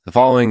The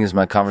following is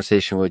my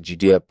conversation with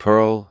Judea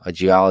Pearl, a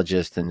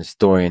geologist and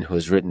historian who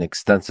has written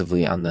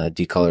extensively on the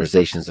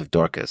decolorizations of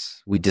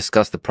Dorcas. We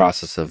discuss the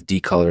process of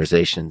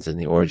decolorizations and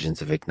the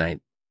origins of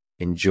Ichnite.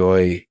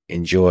 Enjoy.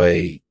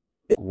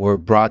 We're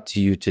brought to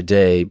you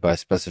today by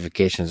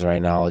Specifications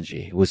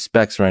Rhinology. With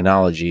Specs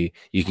Rhinology,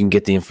 you can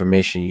get the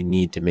information you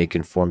need to make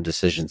informed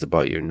decisions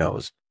about your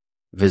nose.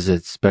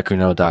 Visit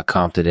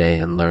specrno.com today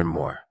and learn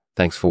more.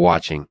 Thanks for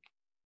watching.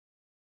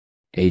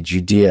 Hey,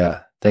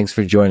 Judea, thanks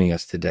for joining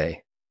us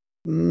today.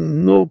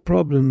 No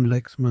problem,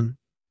 Lexman.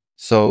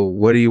 So,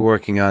 what are you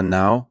working on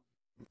now?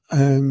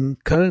 I'm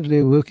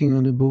currently working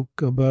on a book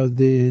about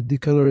the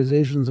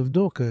decolorizations of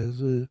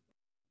Dorcas.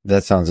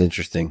 That sounds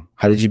interesting.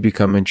 How did you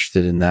become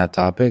interested in that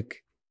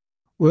topic?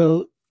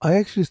 Well, I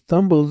actually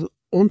stumbled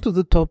onto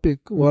the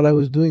topic while I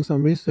was doing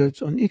some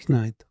research on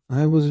Ichnite.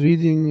 I was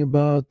reading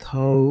about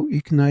how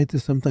Ichnite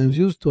is sometimes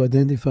used to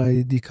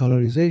identify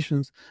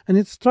decolorizations, and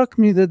it struck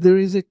me that there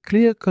is a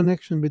clear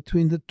connection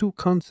between the two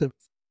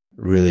concepts.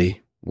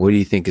 Really? What do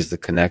you think is the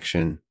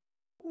connection?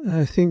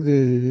 I think the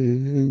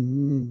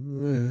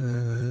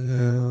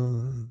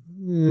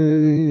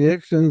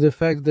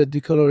fact that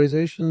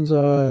decolorizations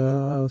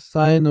are a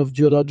sign of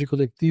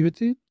geological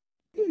activity.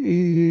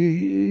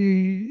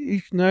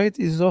 Ichnite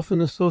is often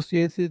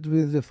associated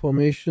with the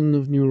formation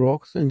of new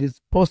rocks, and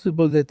it's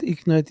possible that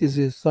Ichnite is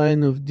a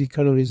sign of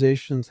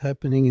decolorizations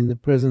happening in the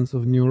presence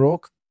of new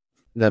rock.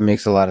 That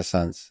makes a lot of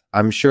sense.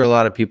 I'm sure a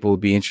lot of people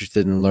would be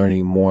interested in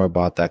learning more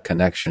about that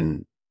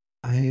connection.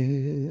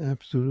 I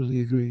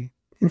absolutely agree.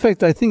 In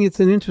fact, I think it's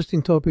an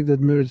interesting topic that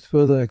merits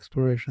further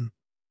exploration.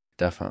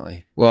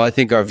 Definitely. Well, I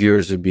think our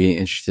viewers would be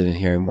interested in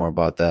hearing more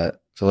about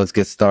that. So let's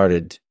get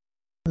started.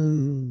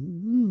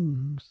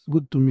 It's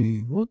good to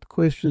me. What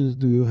questions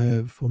do you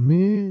have for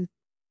me?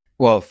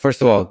 Well,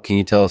 first of all, can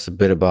you tell us a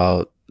bit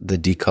about the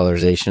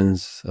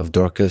decolorizations of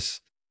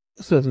Dorcas?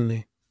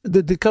 Certainly.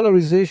 The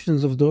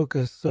decolorizations of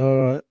Dorcas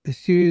are a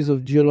series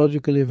of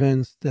geological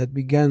events that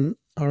began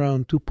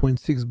around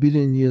 2.6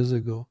 billion years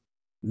ago.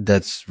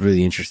 That's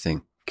really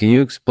interesting. Can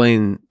you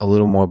explain a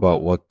little more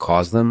about what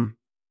caused them?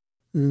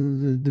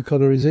 The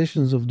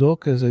decolorizations of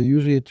Dorcas are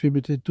usually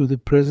attributed to the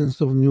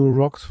presence of new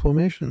rocks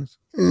formations.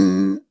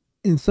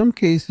 In some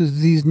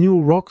cases, these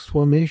new rocks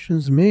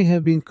formations may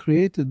have been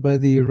created by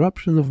the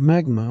eruption of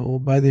magma or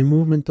by the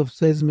movement of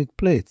seismic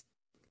plates.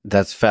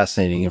 That's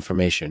fascinating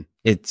information.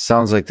 It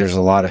sounds like there's a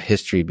lot of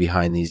history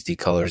behind these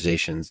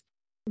decolorizations.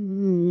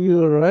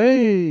 You're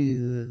right,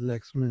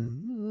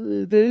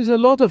 Lexman. There is a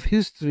lot of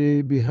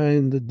history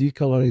behind the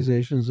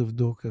decolorizations of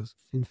Dorcas.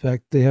 In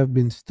fact, they have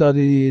been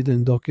studied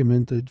and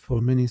documented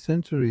for many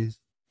centuries.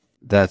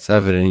 That's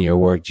evident in your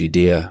work,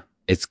 Judea.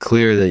 It's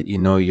clear that you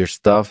know your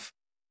stuff.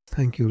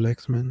 Thank you,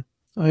 Lexman.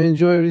 I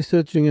enjoy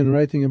researching and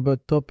writing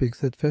about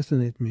topics that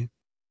fascinate me.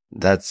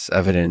 That's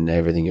evident in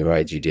everything you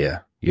write,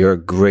 Judea. You're a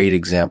great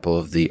example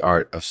of the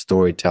art of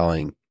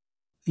storytelling.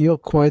 You're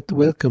quite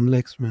welcome,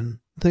 Lexman.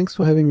 Thanks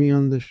for having me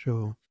on the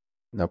show.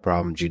 No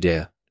problem,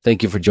 Judea.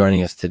 Thank you for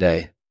joining us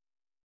today.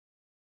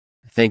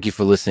 Thank you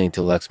for listening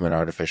to Lexman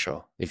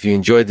Artificial. If you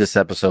enjoyed this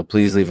episode,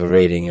 please leave a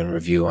rating and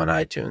review on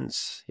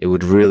iTunes. It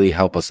would really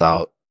help us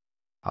out.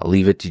 I'll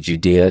leave it to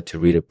Judea to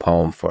read a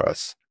poem for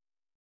us.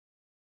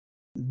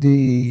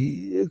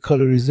 The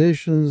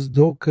colorizations,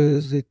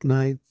 Dorcas,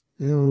 Ichnite.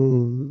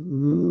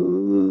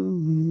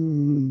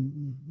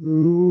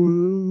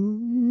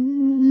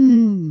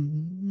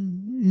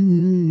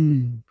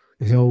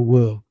 Your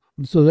world.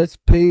 So let's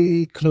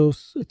pay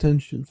close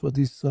attention for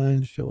these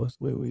signs. Show us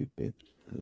where we've been.